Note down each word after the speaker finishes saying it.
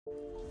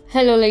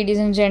Hello, ladies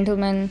and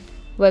gentlemen.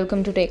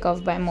 Welcome to Take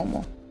Off by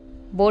Momo.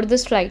 Board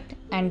this flight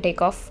and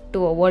take off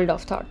to a world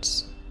of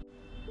thoughts.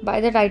 By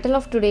the title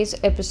of today's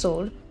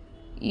episode,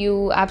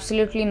 you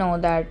absolutely know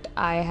that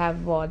I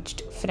have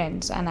watched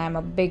Friends and I'm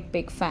a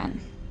big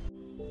fan.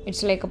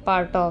 It's like a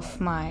part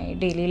of my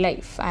daily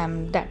life.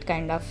 I'm that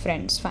kind of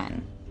Friends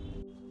fan.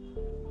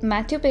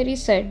 Matthew Perry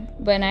said,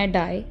 "When I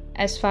die,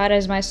 as far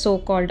as my so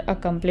called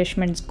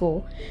accomplishments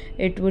go,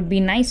 it would be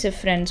nice if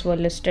friends were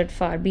listed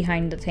far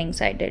behind the things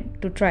I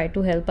did to try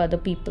to help other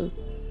people.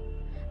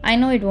 I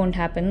know it won't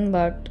happen,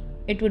 but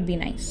it would be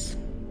nice."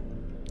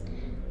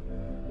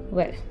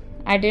 Well,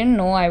 I didn't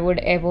know I would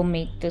ever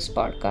make this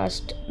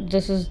podcast.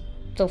 This is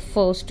the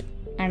first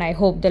and I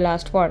hope the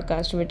last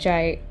podcast which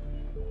I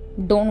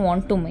don't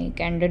want to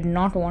make and did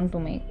not want to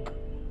make.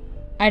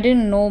 I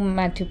didn't know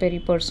Matthew Perry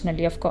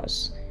personally, of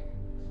course.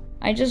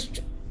 I just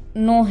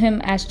know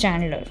him as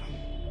Chandler.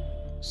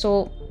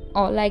 So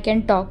all I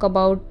can talk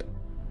about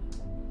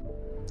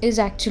is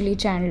actually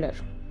Chandler.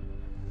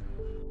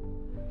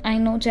 I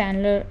know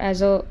Chandler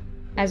as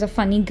a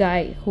funny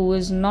guy who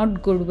is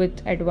not good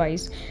with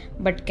advice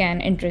but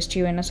can interest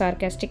you in a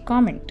sarcastic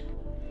comment.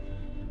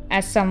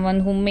 As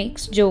someone who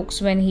makes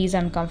jokes when he's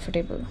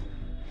uncomfortable.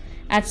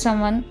 As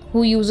someone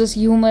who uses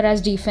humor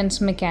as defense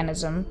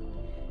mechanism.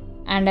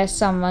 And as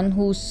someone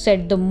who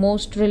said the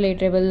most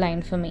relatable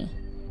line for me: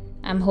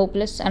 "I'm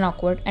hopeless and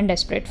awkward and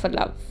desperate for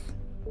love."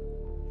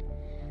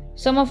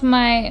 Some of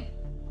my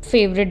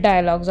favorite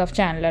dialogues of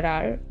Chandler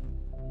are: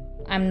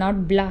 "I'm not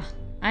blah,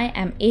 I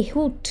am a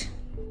hoot."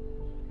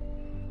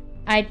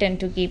 I tend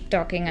to keep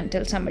talking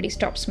until somebody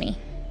stops me.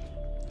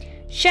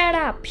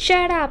 "Shut up,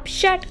 shut up,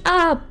 shut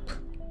up!"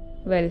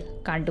 Well,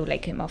 can't do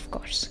like him, of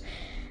course.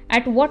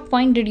 "At what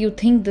point did you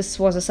think this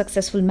was a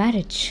successful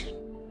marriage?"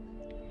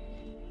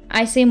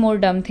 I say more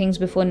dumb things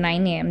before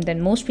 9 a.m.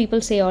 than most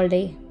people say all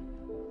day.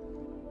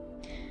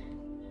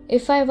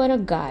 If I were a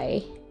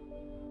guy...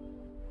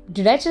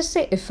 Did I just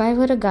say if I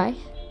were a guy?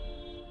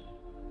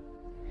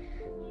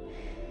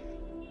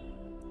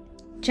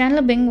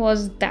 Chandler Bing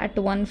was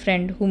that one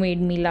friend who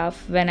made me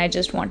laugh when I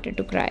just wanted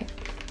to cry.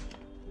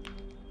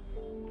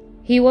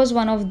 He was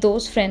one of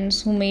those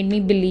friends who made me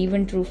believe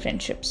in true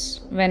friendships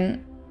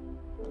when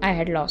I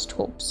had lost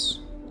hopes.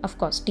 Of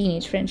course,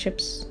 teenage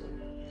friendships.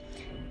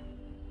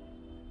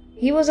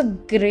 He was a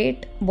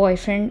great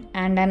boyfriend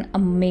and an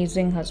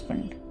amazing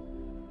husband.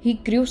 He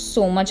grew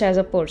so much as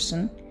a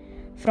person,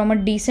 from a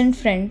decent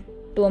friend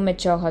to a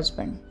mature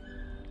husband.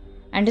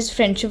 And his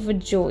friendship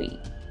with Joey,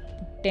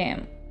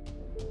 damn,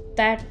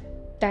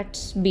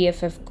 that's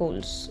BFF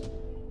goals.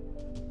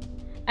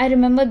 I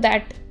remember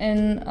that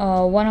in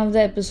one of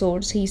the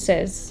episodes he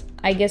says,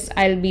 "I guess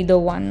I'll be the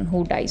one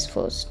who dies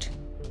first."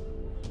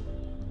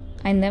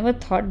 I never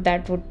thought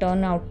that would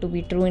turn out to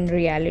be true in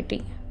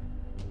reality.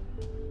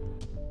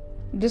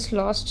 This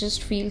loss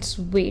just feels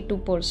way too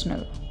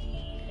personal.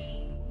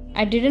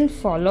 I didn't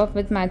follow up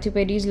with Matthew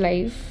Perry's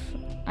life.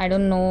 I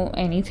don't know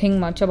anything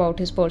much about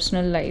his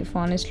personal life,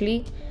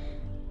 honestly.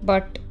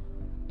 But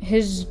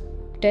his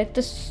death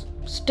is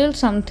still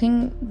something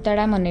that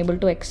I'm unable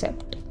to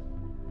accept.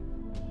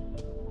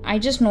 I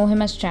just know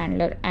him as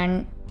Chandler,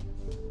 and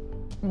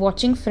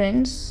watching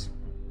Friends,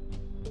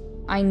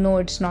 I know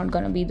it's not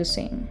gonna be the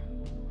same.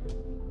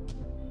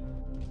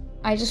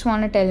 I just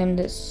want to tell him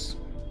this.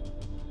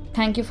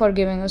 Thank you for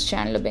giving us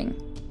Chandler Bing.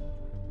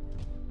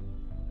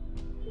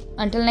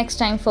 Until next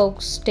time,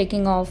 folks,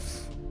 taking off.